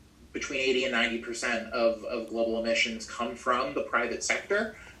between 80 and 90% of global emissions come from the private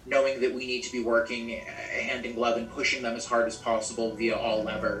sector, knowing that we need to be working hand in glove and pushing them as hard as possible via all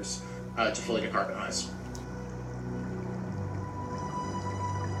levers to fully decarbonize.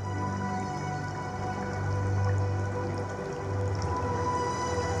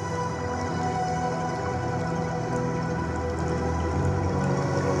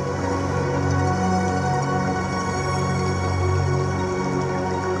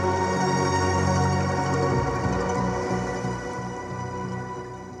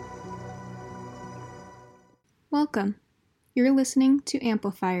 Welcome. You're listening to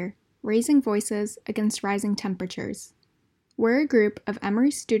Amplifier, Raising Voices Against Rising Temperatures. We're a group of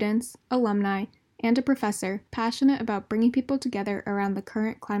Emory students, alumni, and a professor passionate about bringing people together around the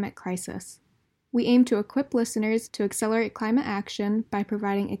current climate crisis. We aim to equip listeners to accelerate climate action by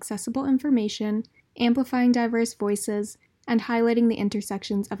providing accessible information, amplifying diverse voices, and highlighting the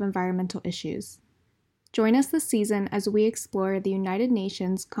intersections of environmental issues. Join us this season as we explore the United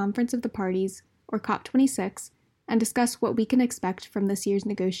Nations Conference of the Parties, or COP26, and discuss what we can expect from this year's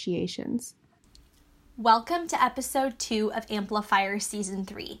negotiations. Welcome to Episode 2 of Amplifier Season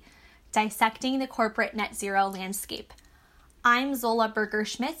 3, Dissecting the Corporate Net Zero Landscape. I'm Zola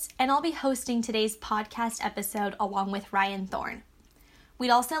Berger-Schmitz, and I'll be hosting today's podcast episode along with Ryan Thorne.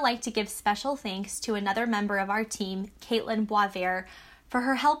 We'd also like to give special thanks to another member of our team, Caitlin Boisvert, for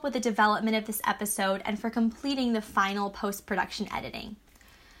her help with the development of this episode and for completing the final post-production editing.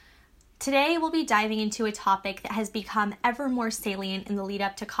 Today, we'll be diving into a topic that has become ever more salient in the lead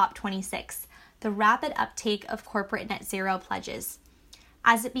up to COP26, the rapid uptake of corporate net zero pledges.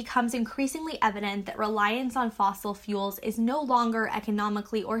 As it becomes increasingly evident that reliance on fossil fuels is no longer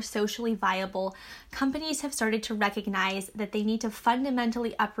economically or socially viable, companies have started to recognize that they need to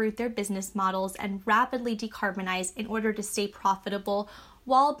fundamentally uproot their business models and rapidly decarbonize in order to stay profitable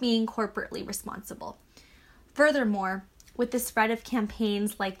while being corporately responsible. Furthermore, with the spread of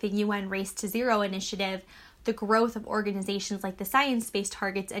campaigns like the UN Race to Zero initiative, the growth of organizations like the Science Based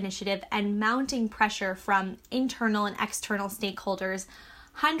Targets initiative, and mounting pressure from internal and external stakeholders,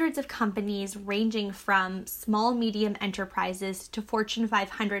 hundreds of companies ranging from small medium enterprises to Fortune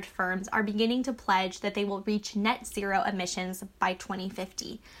 500 firms are beginning to pledge that they will reach net zero emissions by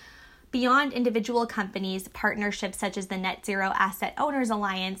 2050. Beyond individual companies, partnerships such as the Net Zero Asset Owners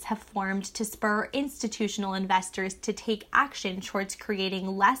Alliance have formed to spur institutional investors to take action towards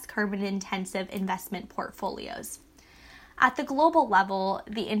creating less carbon-intensive investment portfolios. At the global level,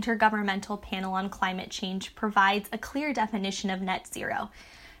 the Intergovernmental Panel on Climate Change provides a clear definition of net zero.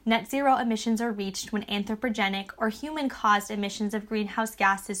 Net zero emissions are reached when anthropogenic or human-caused emissions of greenhouse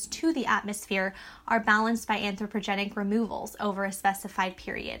gases to the atmosphere are balanced by anthropogenic removals over a specified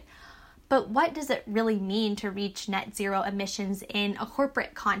period. But what does it really mean to reach net zero emissions in a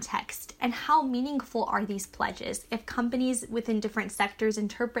corporate context? And how meaningful are these pledges if companies within different sectors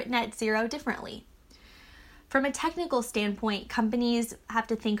interpret net zero differently? From a technical standpoint, companies have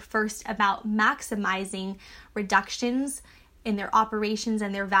to think first about maximizing reductions in their operations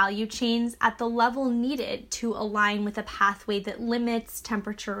and their value chains at the level needed to align with a pathway that limits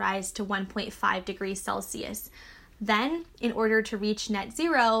temperature rise to 1.5 degrees Celsius. Then, in order to reach net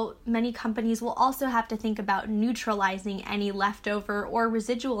zero, many companies will also have to think about neutralizing any leftover or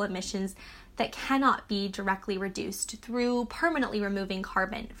residual emissions that cannot be directly reduced through permanently removing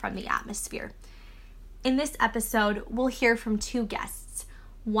carbon from the atmosphere. In this episode, we'll hear from two guests.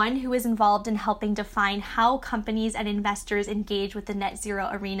 One who is involved in helping define how companies and investors engage with the net zero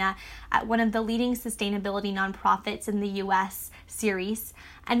arena at one of the leading sustainability nonprofits in the US, Ceres,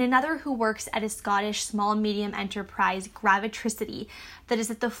 and another who works at a Scottish small-medium enterprise, Gravitricity, that is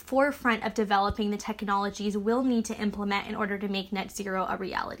at the forefront of developing the technologies we'll need to implement in order to make net zero a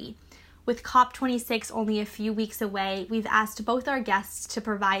reality. With COP26 only a few weeks away, we've asked both our guests to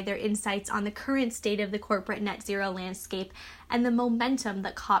provide their insights on the current state of the corporate net zero landscape and the momentum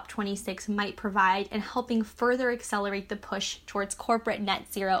that COP26 might provide in helping further accelerate the push towards corporate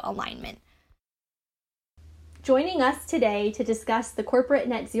net zero alignment. Joining us today to discuss the corporate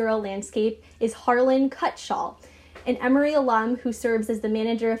net zero landscape is Harlan Cutshaw, an Emory alum who serves as the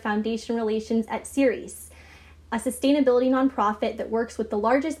manager of foundation relations at Ceres, a sustainability nonprofit that works with the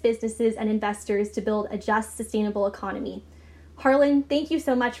largest businesses and investors to build a just, sustainable economy. Harlan, thank you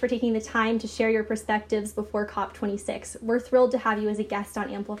so much for taking the time to share your perspectives before COP26. We're thrilled to have you as a guest on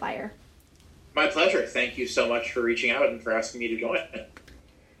Amplifier. My pleasure. Thank you so much for reaching out and for asking me to join.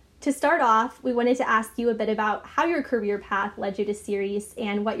 To start off, we wanted to ask you a bit about how your career path led you to Ceres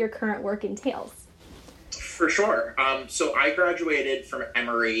and what your current work entails. For sure. So I graduated from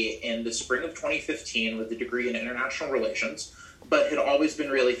Emory in the spring of 2015 with a degree in international relations. but had always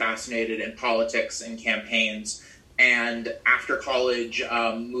been really fascinated in politics and campaigns. And after college,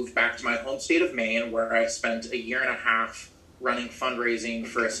 moved back to my home state of Maine, where I spent a year and a half running fundraising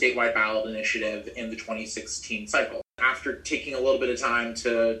for a statewide ballot initiative in the 2016 cycle. After taking a little bit of time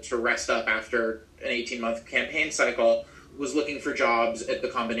to rest up after an 18-month campaign cycle, was looking for jobs at the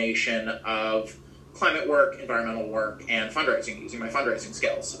combination of climate work, environmental work, and fundraising, using my fundraising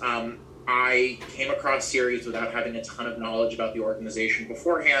skills. I came across Ceres without having a ton of knowledge about the organization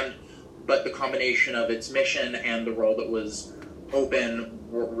beforehand, but the combination of its mission and the role that was open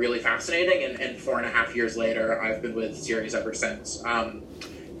were really fascinating, and 4.5 years later, I've been with Ceres ever since.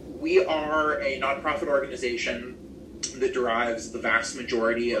 We are a nonprofit organization that derives the vast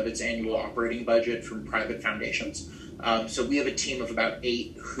majority of its annual operating budget from private foundations. So we have a team of about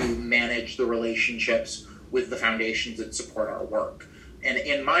 8 who manage the relationships with the foundations that support our work. And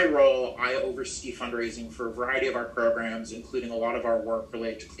in my role, I oversee fundraising for a variety of our programs, including a lot of our work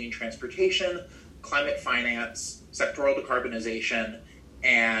related to clean transportation, climate finance, sectoral decarbonization,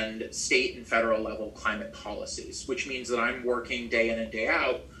 and state and federal level climate policies, which means that I'm working day in and day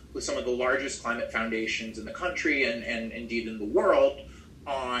out with some of the largest climate foundations in the country and indeed in the world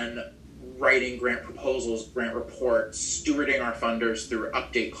on writing grant proposals, grant reports, stewarding our funders through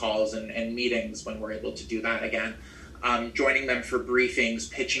update calls and meetings when we're able to do that again, joining them for briefings,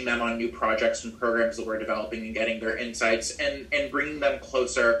 pitching them on new projects and programs that we're developing and getting their insights, and bringing them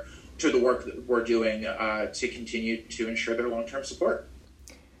closer to the work that we're doing to continue to ensure their long-term support.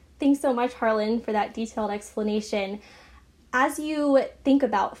 Thanks so much, Harlan, for that detailed explanation. As you think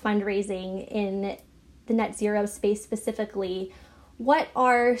about fundraising in the net zero space specifically, what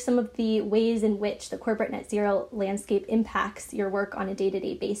are some of the ways in which the corporate net zero landscape impacts your work on a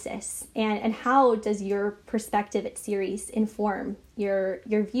day-to-day basis? And how does your perspective at Ceres inform your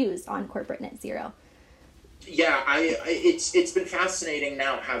views on corporate net zero? Yeah, it's been fascinating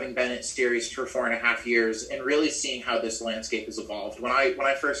now, having been at Ceres for 4.5 years and really seeing how this landscape has evolved. When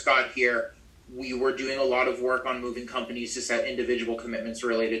I first got here, we were doing a lot of work on moving companies to set individual commitments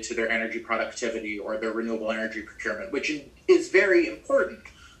related to their energy productivity or their renewable energy procurement, which is very important.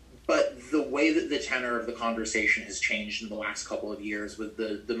 But the way that the tenor of the conversation has changed in the last couple of years with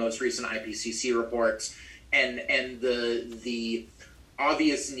the most recent IPCC reports and the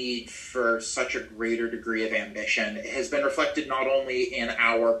obvious need for such a greater degree of ambition has been reflected not only in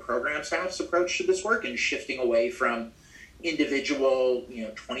our program staff's approach to this work and shifting away from individual,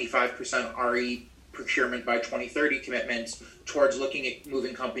 25% RE procurement by 2030 commitments towards looking at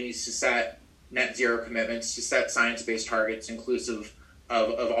moving companies to set net zero commitments, to set science-based targets inclusive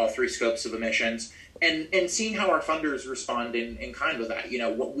of all 3 scopes of emissions, and seeing how our funders respond in kind with that.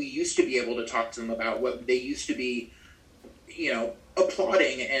 What we used to be able to talk to them about, what they used to be,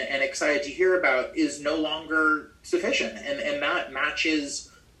 applauding and excited to hear about is no longer sufficient. And that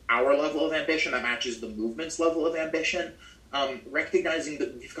matches our level of ambition, that matches the movement's level of ambition, recognizing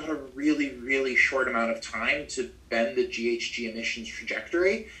that we've got a really, really short amount of time to bend the GHG emissions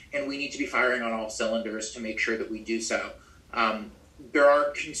trajectory, and we need to be firing on all cylinders to make sure that we do so. There are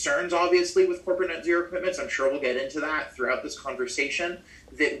concerns, obviously, with corporate net zero commitments. I'm sure we'll get into that throughout this conversation,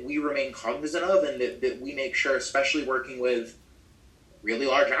 that we remain cognizant of, and that we make sure, especially working with really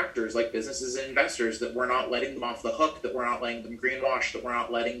large actors like businesses and investors, that we're not letting them off the hook, that we're not letting them greenwash, that we're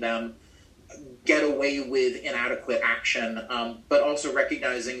not letting them get away with inadequate action, but also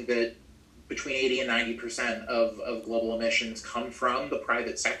recognizing that between 80 and 90% of global emissions come from the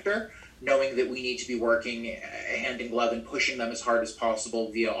private sector, knowing that we need to be working hand in glove and pushing them as hard as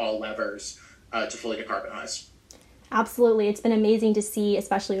possible via all levers to fully decarbonize. Absolutely. It's been amazing to see,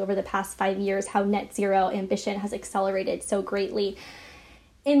 especially over the past 5 years, how net zero ambition has accelerated so greatly.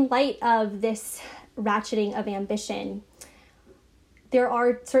 In light of this ratcheting of ambition, there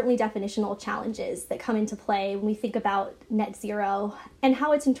are certainly definitional challenges that come into play when we think about net zero and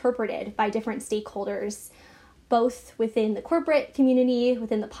how it's interpreted by different stakeholders, both within the corporate community,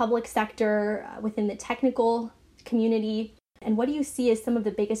 within the public sector, within the technical community. And what do you see as some of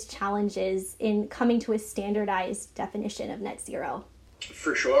the biggest challenges in coming to a standardized definition of net zero?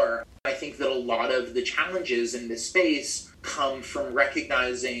 For sure. I think that a lot of the challenges in this space come from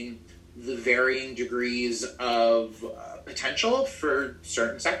recognizing the varying degrees of potential for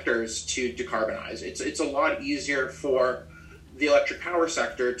certain sectors to decarbonize. It's a lot easier for the electric power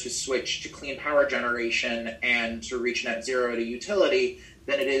sector to switch to clean power generation and to reach net zero at a utility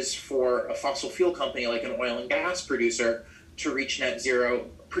than it is for a fossil fuel company like an oil and gas producer to reach net zero,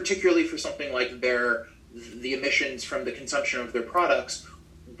 particularly for something like the emissions from the consumption of their products,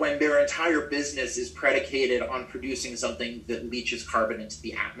 when their entire business is predicated on producing something that leaches carbon into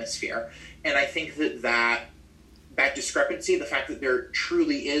the atmosphere. And I think that that discrepancy, the fact that there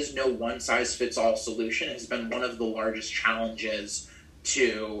truly is no one-size-fits-all solution, has been one of the largest challenges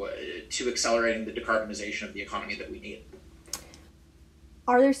to accelerating the decarbonization of the economy that we need.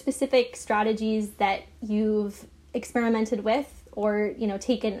 Are there specific strategies that you've experimented with or,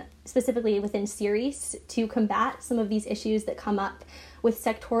 taken specifically within Ceres to combat some of these issues that come up with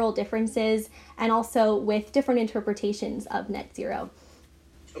sectoral differences and also with different interpretations of net zero?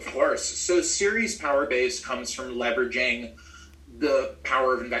 Of course. So Ceres' power base comes from leveraging the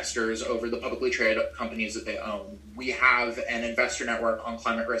power of investors over the publicly traded companies that they own. We have an investor network on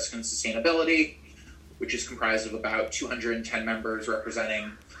climate risk and sustainability, which is comprised of about 210 members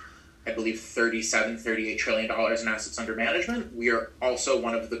representing, I believe, $38 trillion in assets under management. We are also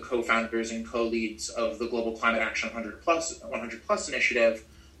one of the co-founders and co-leads of the Global Climate Action 100 Plus initiative,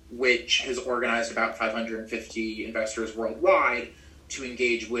 which has organized about 550 investors worldwide to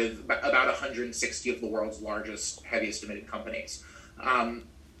engage with about 160 of the world's largest, heaviest emitting companies.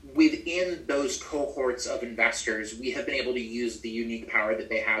 Within those cohorts of investors, we have been able to use the unique power that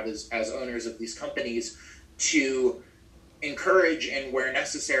they have as owners of these companies to encourage and, where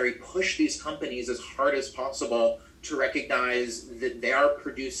necessary, push these companies as hard as possible to recognize that they are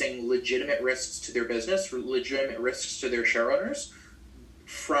producing legitimate risks to their business, legitimate risks to their share owners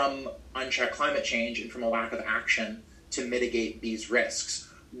from unchecked climate change and from a lack of action to mitigate these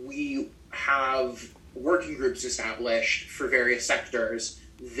risks. We have working groups established for various sectors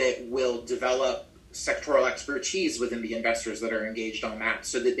that will develop sectoral expertise within the investors that are engaged on that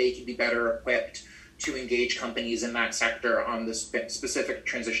so that they can be better equipped to engage companies in that sector on the specific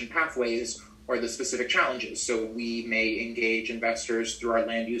transition pathways or the specific challenges. So we may engage investors through our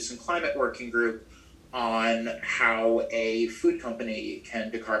land use and climate working group on how a food company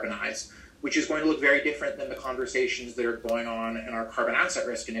can decarbonize, which is going to look very different than the conversations that are going on in our carbon asset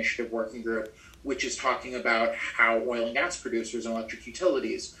risk initiative working group, which is talking about how oil and gas producers and electric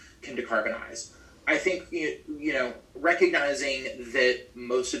utilities can decarbonize. I think, recognizing that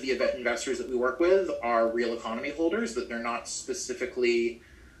most of the investors that we work with are real economy holders, that they're not specifically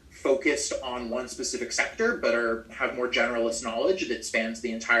focused on one specific sector, but have more generalist knowledge that spans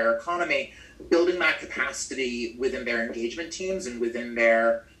the entire economy, building that capacity within their engagement teams and within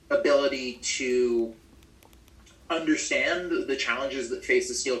their ability to understand the challenges that face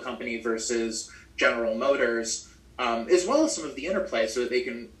a steel company versus General Motors, as well as some of the interplay so that they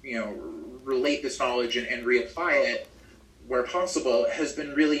can, relate this knowledge and reapply it where possible, has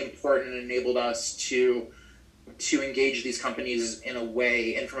been really important and enabled us to engage these companies in a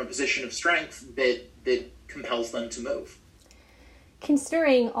way and from a position of strength that compels them to move.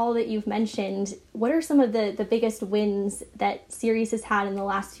 Considering all that you've mentioned, what are some of the biggest wins that Ceres has had in the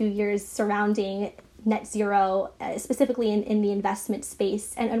last few years surrounding net zero, specifically in the investment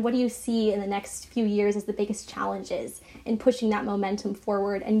space? And what do you see in the next few years as the biggest challenges in pushing that momentum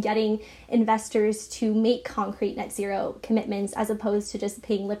forward and getting investors to make concrete net zero commitments as opposed to just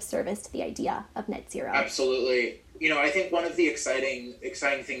paying lip service to the idea of net zero? Absolutely. I think one of the exciting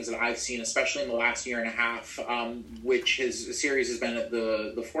things that I've seen, especially in the last year and a half, which Ceres has been at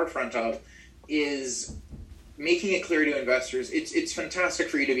the forefront of, is making it clear to investors, it's fantastic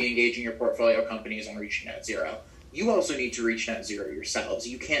for you to be engaging your portfolio companies on reaching net zero. You also need to reach net zero yourselves.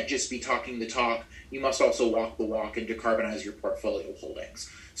 You can't just be talking the talk. You must also walk the walk and decarbonize your portfolio holdings.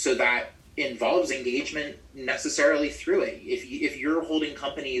 So that involves engagement necessarily through it. If you're holding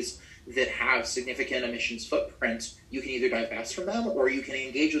companies that have significant emissions footprints, you can either divest from them or you can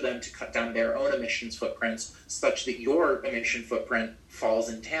engage with them to cut down their own emissions footprints such that your emission footprint falls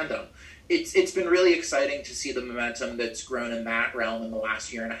in tandem. It's been really exciting to see the momentum that's grown in that realm in the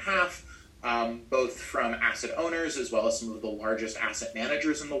last year and a half, both from asset owners as well as some of the largest asset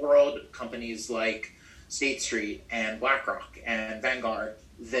managers in the world, companies like State Street and BlackRock and Vanguard,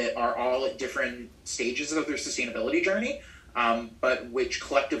 that are all at different stages of their sustainability journey, but which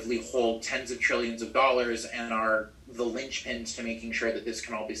collectively hold tens of trillions of dollars and are the linchpins to making sure that this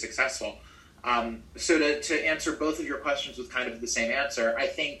can all be successful. So to answer both of your questions with kind of the same answer, I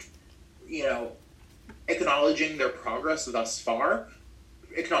think, acknowledging their progress thus far,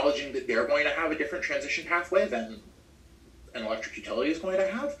 acknowledging that they're going to have a different transition pathway than an electric utility is going to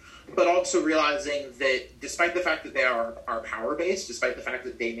have, but also realizing that despite the fact that they are our power base, despite the fact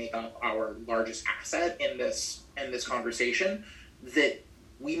that they make up our largest asset in this conversation, that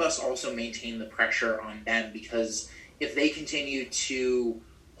we must also maintain the pressure on them, because if they continue to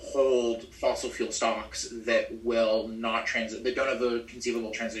hold fossil fuel stocks that will not that don't have a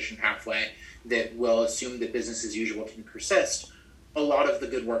conceivable transition pathway, that will assume that business as usual can persist, a lot of the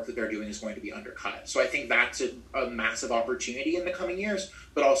good work that they're doing is going to be undercut. So I think that's a massive opportunity in the coming years,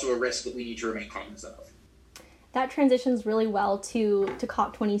 but also a risk that we need to remain cognizant of. That transitions really well to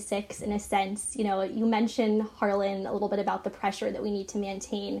COP26 in a sense. You know, you mentioned, Harlan, a little bit about the pressure that we need to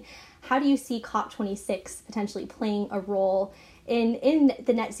maintain. How do you see COP26 potentially playing a role in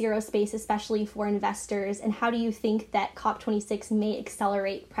the net zero space, especially for investors? And how do you think that COP26 may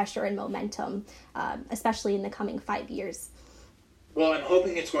accelerate pressure and momentum, especially in the coming 5 years? Well, I'm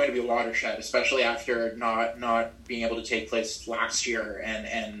hoping it's going to be a watershed, especially after not being able to take place last year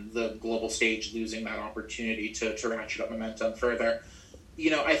and the global stage losing that opportunity to ratchet up momentum further.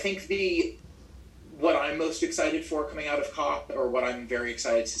 You know, I think what I'm most excited for coming out of COP, or what I'm very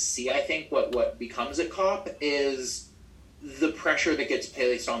excited to see, I think, what becomes at COP is the pressure that gets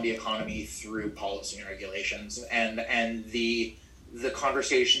placed on the economy through policy and regulations, and the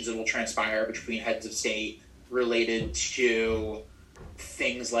conversations that will transpire between heads of state related to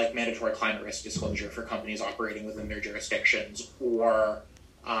things like mandatory climate risk disclosure for companies operating within their jurisdictions, or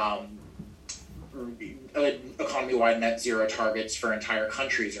economy-wide net zero targets for entire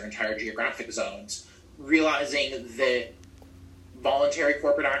countries or entire geographic zones, realizing that voluntary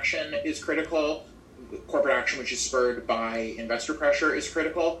corporate action is critical, corporate action which is spurred by investor pressure is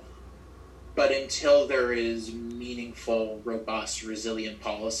critical, but until there is meaningful, robust, resilient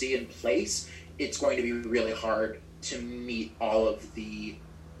policy in place, it's going to be really hard to meet all of the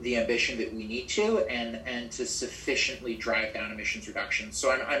ambition that we need to, and to sufficiently drive down emissions reductions. So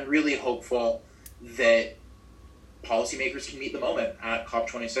I'm really hopeful that policymakers can meet the moment at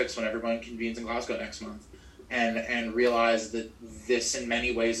COP26 when everyone convenes in Glasgow next month, and realize that this in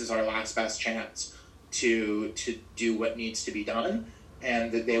many ways is our last best chance to do what needs to be done,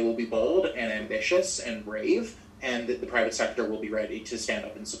 and that they will be bold and ambitious and brave, and that the private sector will be ready to stand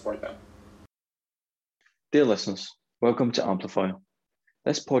up and support them. Dear listeners, welcome to Amplify.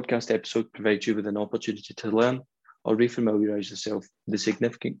 This podcast episode provides you with an opportunity to learn or refamiliarise yourself with the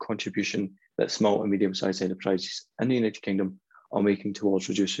significant contribution that small and medium-sized enterprises in the United Kingdom are making towards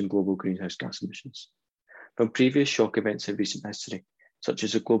reducing global greenhouse gas emissions. From previous shock events in recent history, such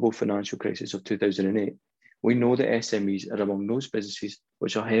as the global financial crisis of 2008, we know that SMEs are among those businesses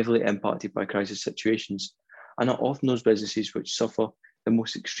which are heavily impacted by crisis situations, and are often those businesses which suffer the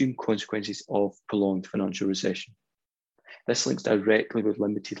most extreme consequences of prolonged financial recession. This links directly with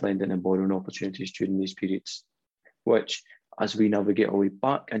limited lending and borrowing opportunities during these periods, which, as we navigate our way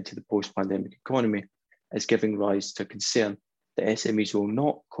back into the post-pandemic economy, is giving rise to concern that SMEs will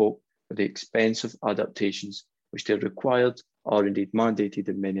not cope with the expensive adaptations which they are required, or indeed mandated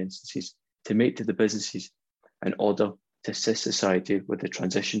in many instances, to make to the businesses in order to assist society with the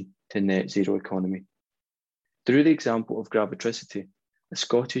transition to a net zero economy. Through the example of Gravitricity, a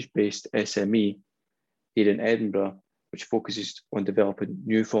Scottish-based SME here in Edinburgh, which focuses on developing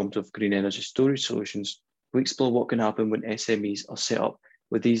new forms of green energy storage solutions, we explore what can happen when SMEs are set up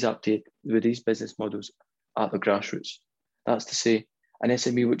with these business models at the grassroots. That's to say, an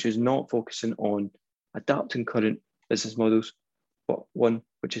SME which is not focusing on adapting current business models, but one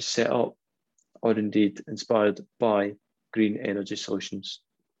which is set up or indeed inspired by green energy solutions.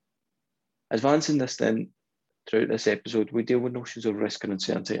 Advancing this then, throughout this episode, we deal with notions of risk and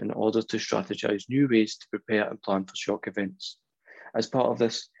uncertainty in order to strategise new ways to prepare and plan for shock events. As part of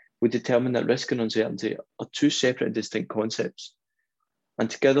this, we determine that risk and uncertainty are two separate and distinct concepts, and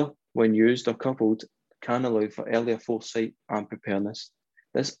together, when used or coupled, can allow for earlier foresight and preparedness.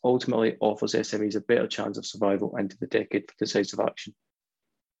 This ultimately offers SMEs a better chance of survival into the decade for decisive action.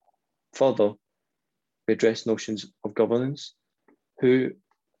 Further, we address notions of governance, who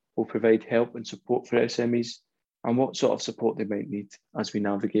will provide help and support for SMEs, and what sort of support they might need as we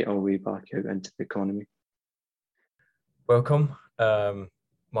navigate our way back out into the economy. Welcome.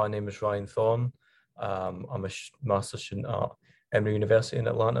 My name is Ryan Thorne. I'm a master's student at Emory University in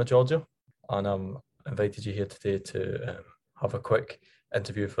Atlanta, Georgia, and I'm invited you here today to have a quick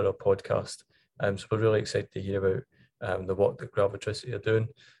interview for our podcast. So we're really excited to hear about the work that Gravitricity are doing,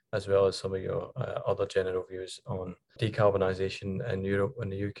 as well as some of your other general views on decarbonisation in Europe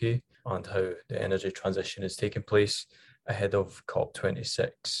and the UK, and how the energy transition is taking place ahead of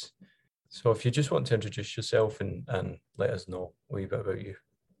COP26. So if you just want to introduce yourself and let us know a wee bit about you.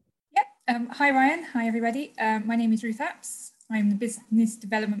 Hi Ryan, hi everybody. My name is Ruth Apps. I'm the Business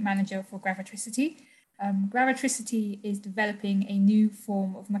Development Manager for Gravitricity. Gravitricity is developing a new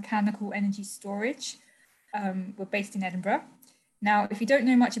form of mechanical energy storage. We're based in Edinburgh. Now, if you don't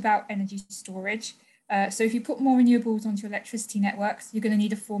know much about energy storage, so if you put more renewables onto your electricity networks, you're going to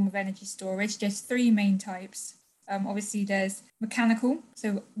need a form of energy storage. There's three main types. Obviously, there's mechanical,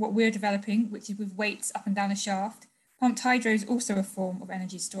 so what we're developing, which is with weights up and down a shaft. Pumped hydro is also a form of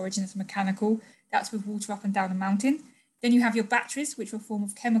energy storage, and it's mechanical. That's with water up and down a mountain. Then you have your batteries, which are a form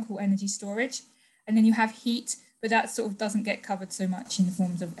of chemical energy storage. And then you have heat, but that sort of doesn't get covered so much in the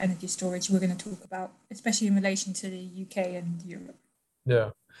forms of energy storage we're going to talk about, especially in relation to the UK and Europe.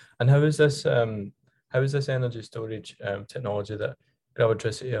 Yeah. And how is this energy storage technology that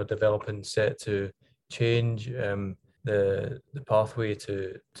Gravitricity are developing set to change the pathway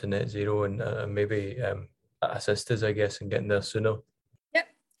to net zero and maybe assist us, I guess, in getting there sooner?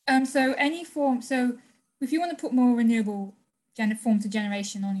 Yep. So if you want to put more renewable forms of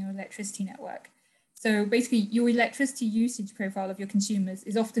generation on your electricity network, so basically your electricity usage profile of your consumers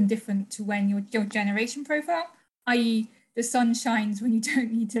is often different to when your generation profile, i.e. the sun shines when you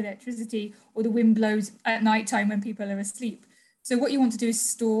don't need electricity, or the wind blows at nighttime when people are asleep. So what you want to do is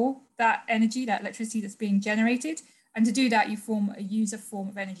store that energy, that electricity that's being generated. And to do that, you form a user form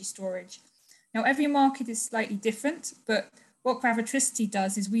of energy storage. Now, every market is slightly different, but what Gravitricity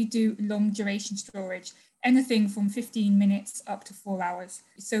does is we do long duration storage, anything from 15 minutes up to 4 hours.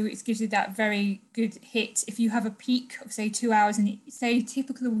 So it gives you that very good hit. If you have a peak of, say, 2 hours in, say, a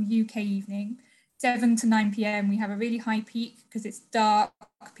typical UK evening, 7 to 9 p.m, we have a really high peak because it's dark,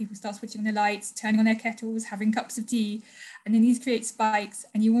 people start switching on their lights, turning on their kettles, having cups of tea, and then these create spikes.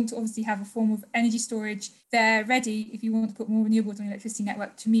 And you want to obviously have a form of energy storage there ready if you want to put more renewables on the electricity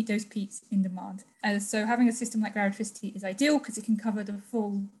network to meet those peaks in demand. So having a system like Gravitricity is ideal because it can cover the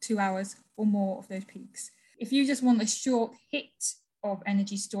full 2 hours or more of those peaks. If you just want a short hit of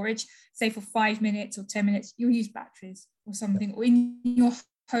energy storage, say for 5 minutes or 10 minutes, you'll use batteries or something, or in your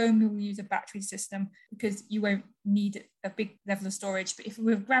home you'll use a battery system because you won't need a big level of storage. But if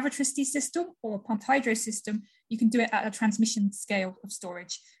with a Gravitricity system or a pumped hydro system, you can do it at a transmission scale of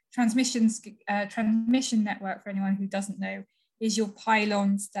storage. Transmission network, for anyone who doesn't know, is your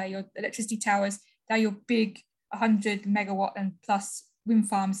pylons, they're your electricity towers, they're your big 100 megawatt and plus wind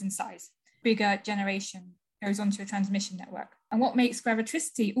farms in size. Bigger generation goes onto a transmission network. And what makes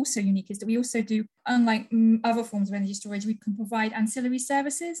Gravitricity also unique is that we also do, unlike other forms of energy storage, we can provide ancillary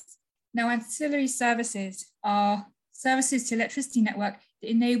services. Now, ancillary services are services to electricity network that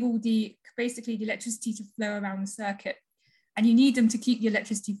enable basically the electricity to flow around the circuit. And you need them to keep the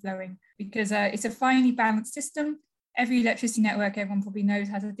electricity flowing because it's a finely balanced system. Every electricity network, everyone probably knows,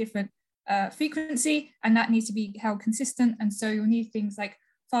 has a different frequency, and that needs to be held consistent. And so you'll need things like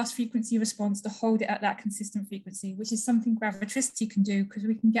fast frequency response to hold it at that consistent frequency, which is something Gravitricity can do because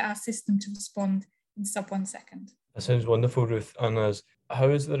we can get our system to respond in sub 1 second. That sounds wonderful, Ruth. And how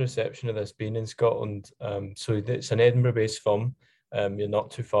has the reception of this been in Scotland? So it's an Edinburgh-based firm. You're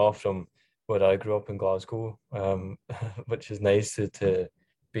not too far from where I grew up in Glasgow, which is nice to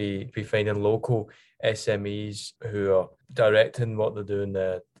be finding local SMEs who are directing what they're doing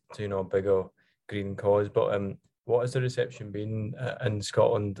to a bigger green cause. But what has the reception been in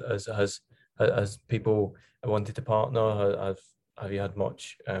Scotland? Has people wanted to partner? Have you had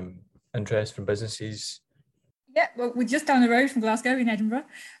much interest from businesses? Yeah, well, we're just down the road from Glasgow in Edinburgh,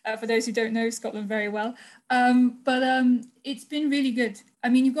 for those who don't know Scotland very well. But it's been really good. I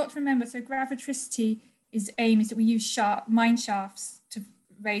mean, you've got to remember, so Gravitricity's aim is that we use mine shafts to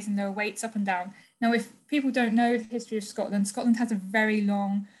raise and lower weights up and down. Now, if people don't know the history of Scotland, Scotland has a very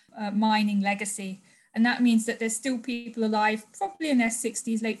long mining legacy. And that means that there's still people alive, probably in their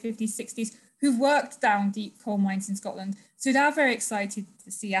 60s, late 50s, 60s, who've worked down deep coal mines in Scotland. So they're very excited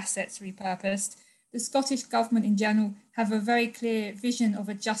to see assets repurposed. The Scottish government in general have a very clear vision of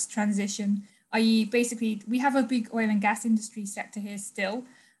a just transition, i.e. basically we have a big oil and gas industry sector here still,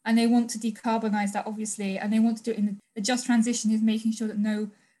 and they want to decarbonise that obviously, and they want to do it in a just transition is making sure that no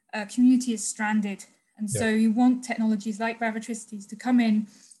community is stranded. And so you want technologies like Gravitricity to come in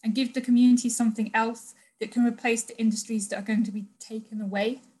and give the community something else that can replace the industries that are going to be taken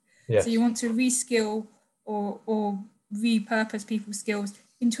away. Yes. So you want to reskill or repurpose people's skills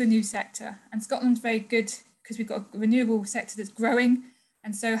into a new sector. And Scotland's very good because we've got a renewable sector that's growing.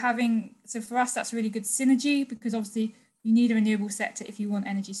 And so for us, that's a really good synergy because obviously you need a renewable sector if you want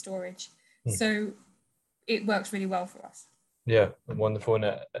energy storage. So it works really well for us. Yeah, wonderful. And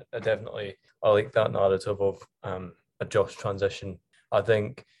I like that narrative of a just transition. I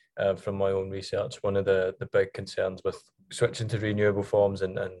think from my own research, one of the big concerns with switching to renewable forms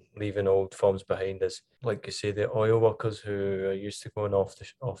and leaving old forms behind is, like you say, the oil workers who are used to going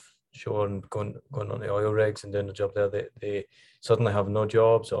offshore and going on the oil rigs and doing the job there, they suddenly have no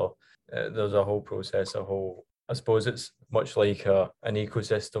jobs, or there's a whole process, I suppose it's much like an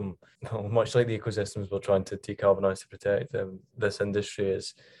ecosystem, much like the ecosystems we're trying to decarbonise to protect. This industry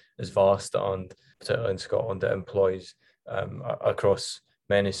is vast, and particularly in Scotland, it employs across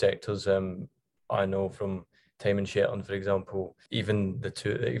many sectors. I know from time in Shetland, for example, even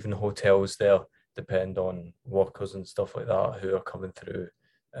hotels there depend on workers and stuff like that who are coming through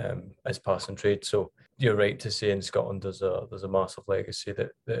is passing trade. So you're right to say in Scotland there's a massive legacy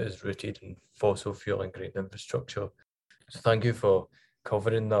that is rooted in fossil fuel and green infrastructure. So thank you for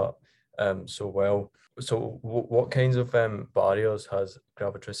covering that so well. So what kinds of barriers has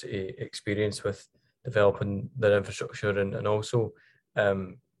Gravitricity experienced with developing their infrastructure, and also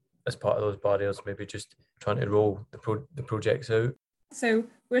as part of those barriers, maybe just trying to roll the projects out? So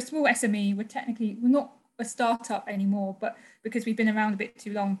we're a small SME. We're not a startup anymore, but because we've been around a bit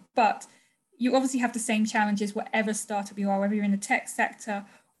too long. But you obviously have the same challenges whatever startup you are, whether you're in the tech sector,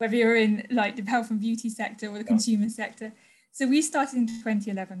 whether you're in like the health and beauty sector or the consumer sector. So we started in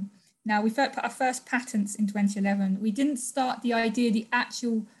 2011. Now, we put our first patents in 2011. We didn't start the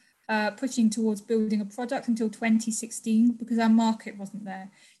actual pushing towards building a product until 2016 because our market wasn't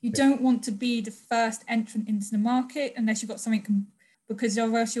there. You don't want to be the first entrant into the market unless you've got something, because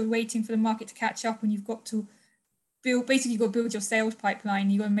or else you're waiting for the market to catch up, and you've got to build your sales pipeline.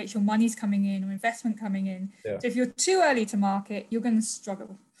 You've got to make sure money's coming in or investment coming in. Yeah. So if you're too early to market, you're going to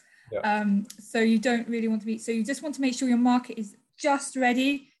struggle. Yeah. So you don't really want to be, so you just want to make sure your market is just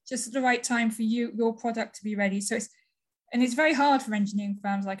ready, just at the right time for your product to be ready. So it's very hard for engineering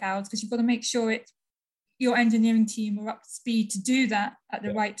firms like ours because you've got to make sure your engineering team are up to speed to do that at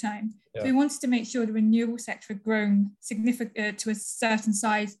the right time. Yeah. So we wanted to make sure the renewable sector had grown significant to a certain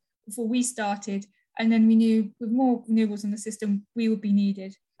size before we started. And then we knew with more renewables in the system, we would be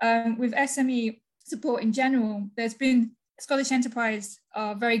needed. With SME support in general, there's been Scottish Enterprise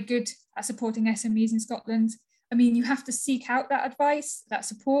are very good at supporting SMEs in Scotland. I mean, you have to seek out that advice, that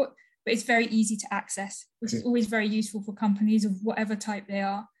support, but it's very easy to access, which is always very useful for companies of whatever type they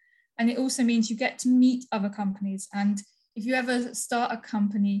are. And it also means you get to meet other companies. And if you ever start a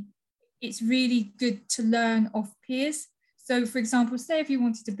company, it's really good to learn off peers. So for example, say if you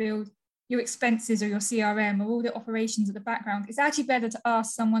wanted to build your expenses or your CRM or all the operations at the background, it's actually better to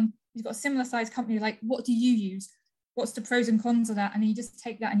ask someone who's got a similar sized company, like, what do you use? What's the pros and cons of that? And then you just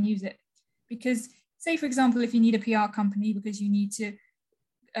take that and use it. Because say, for example, if you need a PR company because you need to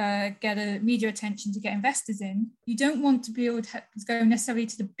get a media attention to get investors in, you don't want to be able to go necessarily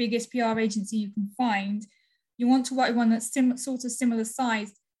to the biggest PR agency you can find. You want to work with one that's sort of similar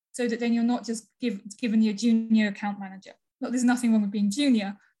size, so that then you're not just given your junior account manager. Not there's nothing wrong with being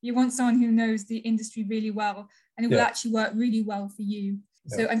junior. You want someone who knows the industry really well, and it will actually work really well for you.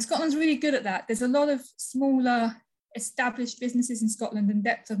 Yeah. So, and Scotland's really good at that. There's a lot of smaller established businesses in Scotland, and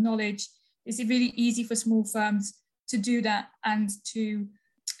depth of knowledge. It's really easy for small firms to do that and to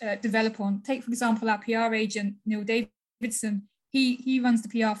develop on. Take, for example, our PR agent, Neil Davidson. He runs the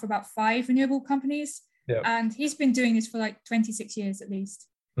PR for about 5 renewable companies, and he's been doing this for like 26 years at least.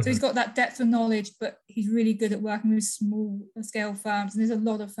 So he's got that depth of knowledge, but he's really good at working with small scale firms, and there's a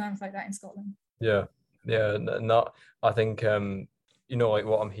lot of firms like that in Scotland. Yeah, and I think like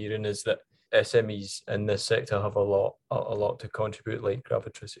what I'm hearing is that SMEs in this sector have a lot to contribute, like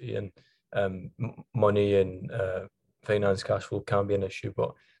Gravitricity, and money and finance cash flow can be an issue,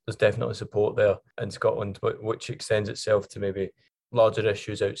 but there's definitely support there in Scotland, which extends itself to maybe larger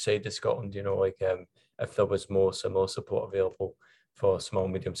issues outside of Scotland. Like if there was more similar support available for small,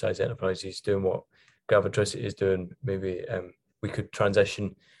 medium-sized enterprises doing what Gravitricity is doing, maybe we could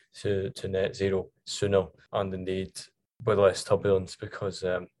transition to net zero sooner, and indeed with less turbulence, because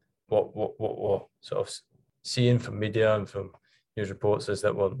what we're sort of seeing from media and from news reports is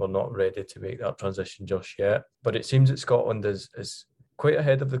that we're not ready to make that transition just yet. But it seems that Scotland is quite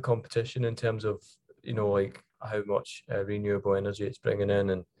ahead of the competition in terms of, like how much renewable energy it's bringing in,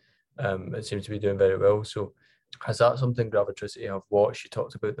 and it seems to be doing very well. So has that something Gravitricity have watched? You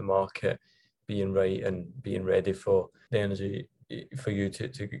talked about the market being right and being ready for the energy for you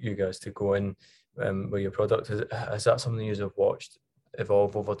guys to go in with your product. Is that something you have watched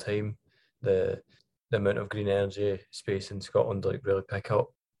evolve over time? The amount of green energy space in Scotland like really pick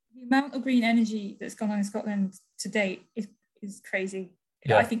up? The amount of green energy that's gone on in Scotland to date is crazy.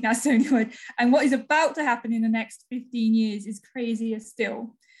 Yeah. I think that's the only word. And what is about to happen in the next 15 years is crazier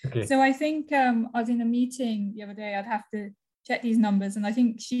still. Okay. So I think I was in a meeting the other day. I'd have to check these numbers, and I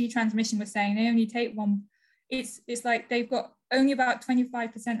think She Transmission was saying they only take one. It's like they've got only about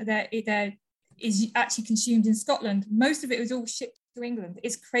 25% of their is actually consumed in Scotland. Most of it was all shipped to England.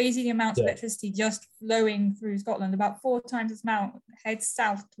 It's crazy the amount of electricity just flowing through Scotland. About 4 times this amount heads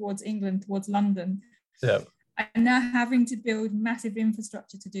south towards England, towards London. Yeah. And they're having to build massive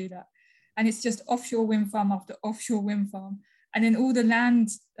infrastructure to do that. And it's just offshore wind farm after offshore wind farm. And then all the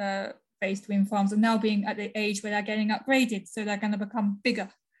land-based wind farms are now being at the age where they're getting upgraded, so they're going to become bigger.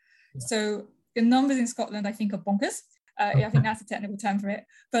 Yeah. So the numbers in Scotland, I think, are bonkers. I think that's a technical term for it.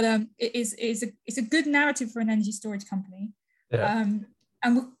 But it's a good narrative for an energy storage company. Yeah.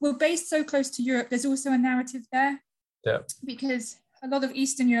 And we're based so close to Europe, there's also a narrative there. Yeah. Because a lot of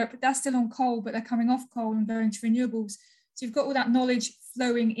Eastern Europe, that's still on coal, but they're coming off coal and going to renewables. So you've got all that knowledge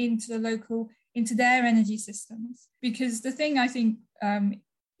flowing into into their energy systems. Because the thing I think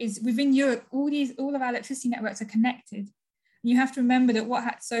is within Europe, all of our electricity networks are connected. And you have to remember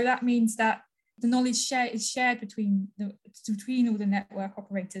that so that means that the knowledge is shared between all the network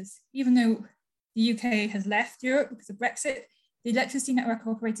operators. Even though the UK has left Europe because of Brexit, the electricity network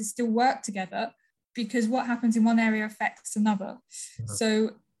operators still work together, because what happens in one area affects another. Mm-hmm.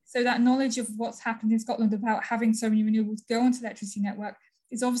 So that knowledge of what's happened in Scotland about having so many renewables go onto the electricity network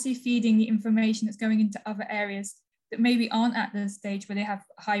is obviously feeding the information that's going into other areas that maybe aren't at the stage where they have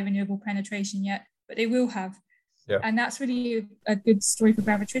high renewable penetration yet, but they will have. Yeah. And that's really a good story for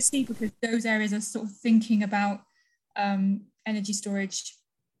Gravitricity, because those areas are sort of thinking about energy storage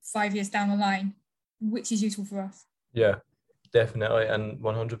 5 years down the line, which is useful for us. Yeah, definitely. And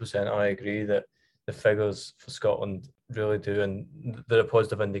 100% I agree that the figures for Scotland really do, and they're a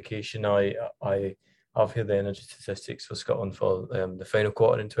positive indication. I have here the energy statistics for Scotland for the final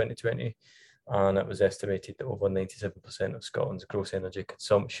quarter in 2020, and it was estimated that over 97% of Scotland's gross energy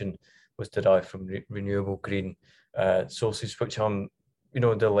consumption was derived from renewable green sources, which I'm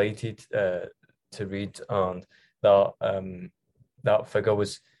delighted to read. And that figure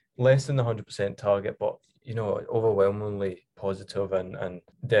was less than the 100% target, but overwhelmingly positive, and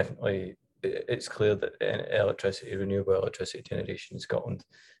definitely it's clear that renewable electricity generation in Scotland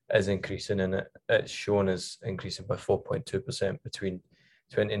is increasing, and it's shown as increasing by 4.2% between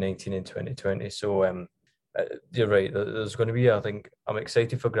 2019 and 2020. So you're right, there's going to be, I'm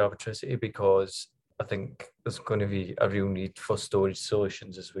excited for Gravitricity, because I think there's going to be a real need for storage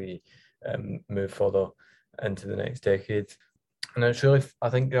solutions as we move further into the next decade. And it's really, I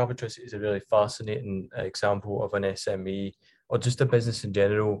think Gravitricity is a really fascinating example of an SME, or just a business in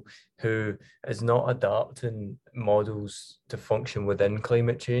general, who is not adapting models to function within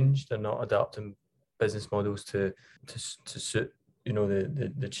climate change. They're not adapting business models to suit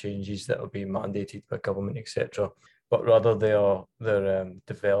the changes that will be mandated by government, etc. But rather they're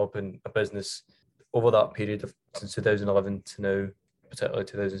developing a business over that period of since 2011 to now, particularly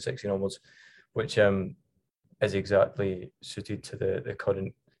 2016 onwards, which is exactly suited to the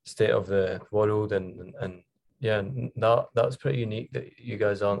current state of the world, and yeah, that's pretty unique that you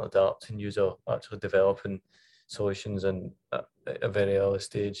guys aren't adapting, you are actually developing solutions and at a very early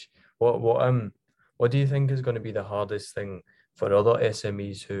stage. What do you think is going to be the hardest thing for other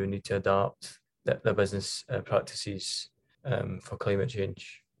SMEs who need to adapt their business practices for climate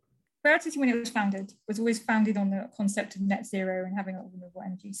change? Gravitricity, when it was always founded on the concept of net zero and having renewable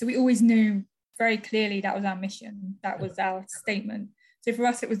energy. So we always knew very clearly that was our mission, that was our statement. So for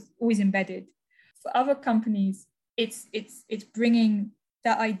us, it was always embedded. For other companies, it's bringing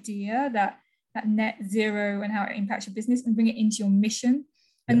that idea, that net zero and how it impacts your business, and bring it into your mission,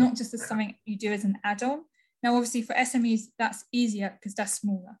 and not just as something you do as an add-on. Now, obviously, for SMEs, that's easier because that's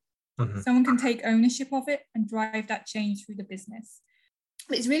smaller. Mm-hmm. Someone can take ownership of it and drive that change through the business.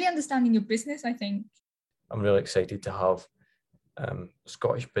 But it's really understanding your business, I think. I'm really excited to have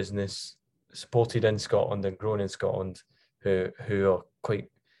Scottish business supported in Scotland and grown in Scotland, who are quite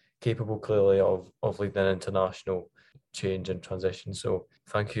capable, clearly, of leading an international change and transition. So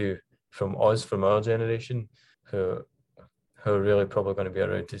thank you from us, from our generation, who are really probably going to be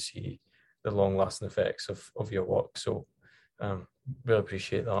around to see the long-lasting effects of your work. So really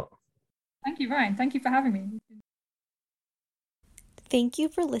appreciate that. Thank you, Ryan. Thank you for having me. Thank you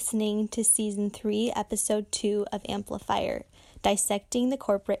for listening to Season 3, Episode 2 of Amplifier, Dissecting the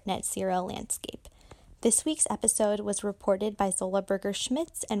Corporate Net Zero Landscape. This week's episode was reported by Zola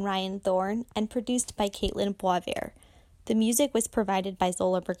Berger-Schmitz and Ryan Thorne and produced by Caitlin Boisvert. The music was provided by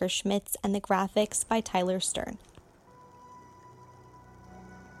Zola Berger-Schmitz and the graphics by Tyler Stern.